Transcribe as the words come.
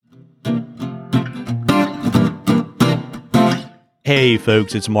Hey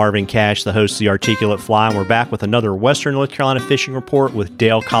folks, it's Marvin Cash, the host of The Articulate Fly, and we're back with another Western North Carolina fishing report with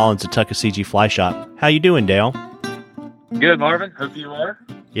Dale Collins at Tuckaseegee Fly Shop. How you doing, Dale? Good, Marvin. Hope you are.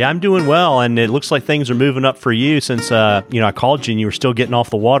 Yeah, I'm doing well, and it looks like things are moving up for you since I called you and you were still getting off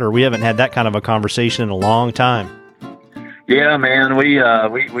the water. We haven't had that kind of a conversation in a long time. Yeah, man. We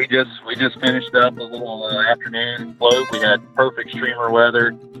just finished up a little afternoon float. We had perfect streamer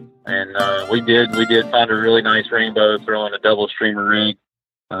weather, and we did find a really nice rainbow throwing a double streamer rig.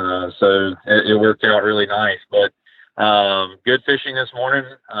 So it worked out really nice. But good fishing this morning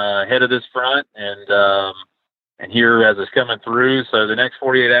ahead of this front, and here as it's coming through. So the next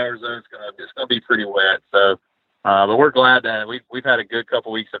 48 hours though, it's gonna be pretty wet. So, but we're glad that we've had a good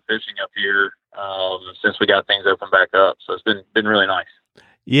couple weeks of fishing up here since we got things open back up. So it's been really nice.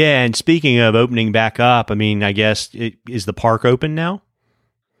 Yeah, and speaking of opening back up, I mean, I guess is the park open now?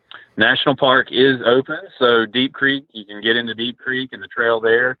 National Park is open. So Deep Creek, you can get into Deep Creek and the trail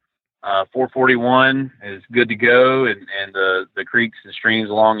there. 441 is good to go, and the creeks and streams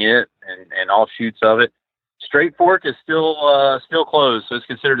along it and offshoots of it. Straight Fork is still closed, so it's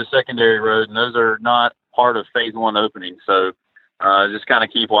considered a secondary road, and those are not part of Phase 1 opening. So just kind of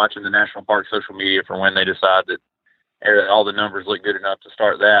keep watching the National Park social media for when they decide that all the numbers look good enough to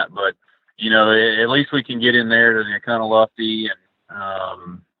start that. But, at least we can get in there to kind of Lufty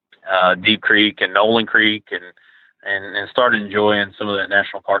and Deep Creek and Nolan Creek and start enjoying some of that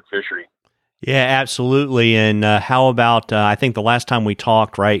National Park fishery. Yeah, absolutely. And how about, I think the last time we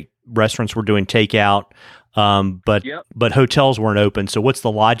talked, right, restaurants were doing takeout, but hotels weren't open. So what's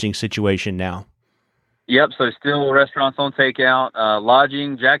the lodging situation now? Yep. So still restaurants on takeout,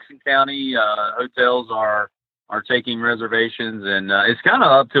 lodging, Jackson County, hotels are taking reservations, and it's kind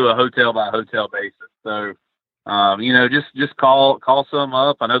of up to a hotel by hotel basis. So, just call some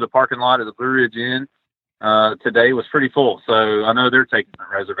up. I know the parking lot of the Blue Ridge Inn, today was pretty full. So I know they're taking some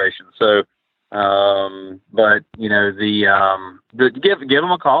reservations. So, but give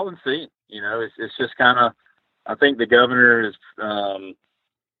them a call and see, it's just kind of, I think the governor is,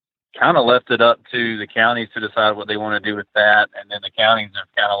 kind of left it up to the counties to decide what they want to do with that. And then the counties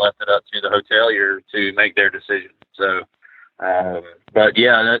have kind of left it up to the hotelier to make their decision. So, but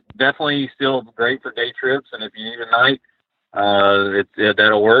yeah, that definitely still great for day trips. And if you need a night,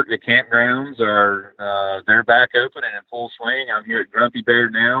 that'll work. The campgrounds they're back open and in full swing. I'm here at Grumpy Bear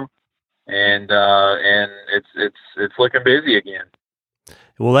now, and it's looking busy again.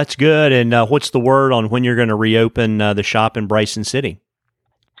 Well, that's good. And what's the word on when you're going to reopen the shop in Bryson City?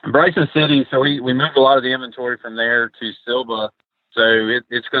 Bryson City, so we moved a lot of the inventory from there to Silva. So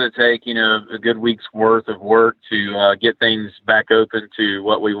it's going to take, a good week's worth of work to get things back open to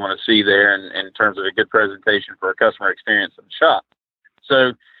what we want to see there in terms of a good presentation for a customer experience in the shop.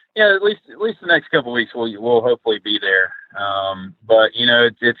 So, yeah, at least the next couple of weeks we'll hopefully be there. But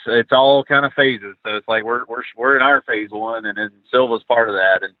it's all kind of phases. So it's like we're in our Phase 1, and then Silva's part of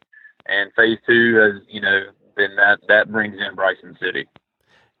that, and Phase 2 is then that brings in Bryson City.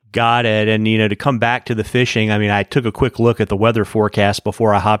 Got it. And, to come back to the fishing, I mean, I took a quick look at the weather forecast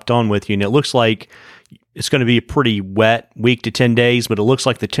before I hopped on with you, and it looks like it's going to be a pretty wet week to 10 days, but it looks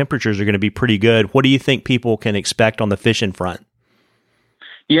like the temperatures are going to be pretty good. What do you think people can expect on the fishing front?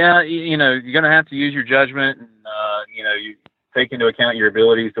 Yeah, you're going to have to use your judgment, and, you take into account your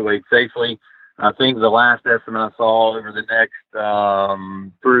abilities to wade safely. I think the last estimate I saw over the next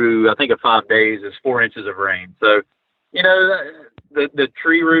through, I think, 5 days is 4 inches of rain. So, the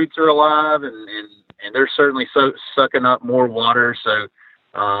tree roots are alive, and they're certainly sucking up more water. So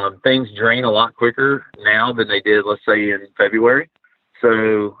things drain a lot quicker now than they did, let's say, in February.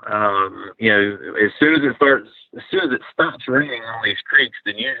 So as soon as it stops raining on these creeks,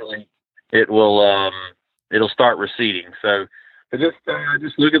 then usually it'll start receding. So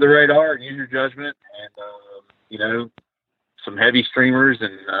just look at the radar and use your judgment, and some heavy streamers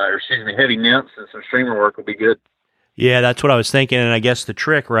heavy nymphs and some streamer work will be good. Yeah, that's what I was thinking, and I guess the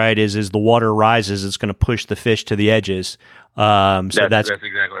trick, right, is the water rises, it's going to push the fish to the edges. So that's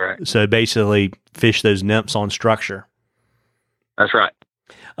exactly right. So basically, fish those nymphs on structure. That's right.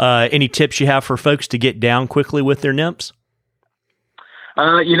 Any tips you have for folks to get down quickly with their nymphs?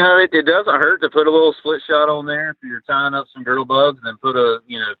 It doesn't hurt to put a little split shot on there if you're tying up some girdle bugs, and then put a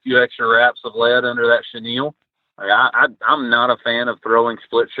few extra wraps of lead under that chenille. I'm not a fan of throwing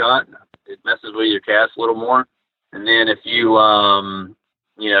split shot. It messes with your cast a little more. And then if you,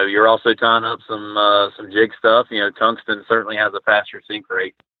 you're also tying up some jig stuff, tungsten certainly has a faster sink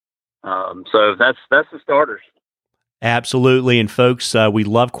rate. So that's the starters. Absolutely. And folks, we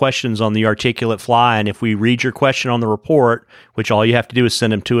love questions on the Articulate Fly. And if we read your question on the report, which all you have to do is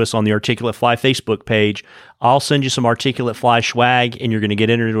send them to us on the Articulate Fly Facebook page, I'll send you some Articulate Fly swag, and you're going to get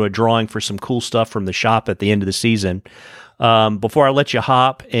entered into a drawing for some cool stuff from the shop at the end of the season. Before I let you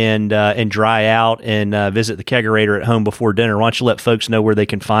hop and dry out and visit the kegerator at home before dinner, why don't you let folks know where they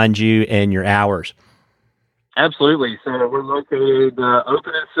can find you and your hours? Absolutely. So we're located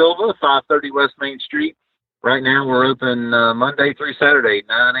open in Silva, 530 West Main Street. Right now we're open Monday through Saturday,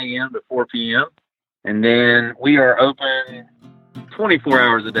 9 a.m. to 4 p.m. And then we are open 24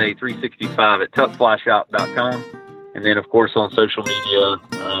 hours a day, 365 at tuckflyshop.com. And then, of course, on social media,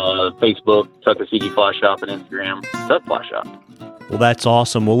 Facebook, Tuckaseegee Fly Shop, and Instagram, Tuck Fly Shop. Well, that's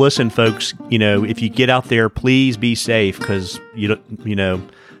awesome. Well, listen, folks, if you get out there, please be safe, because,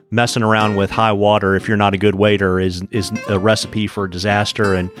 messing around with high water, if you're not a good wader, is a recipe for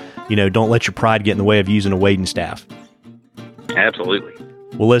disaster. And, don't let your pride get in the way of using a wading staff. Absolutely.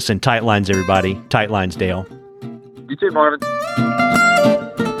 Well, listen, tight lines, everybody. Tight lines, Dale. You too, Marvin.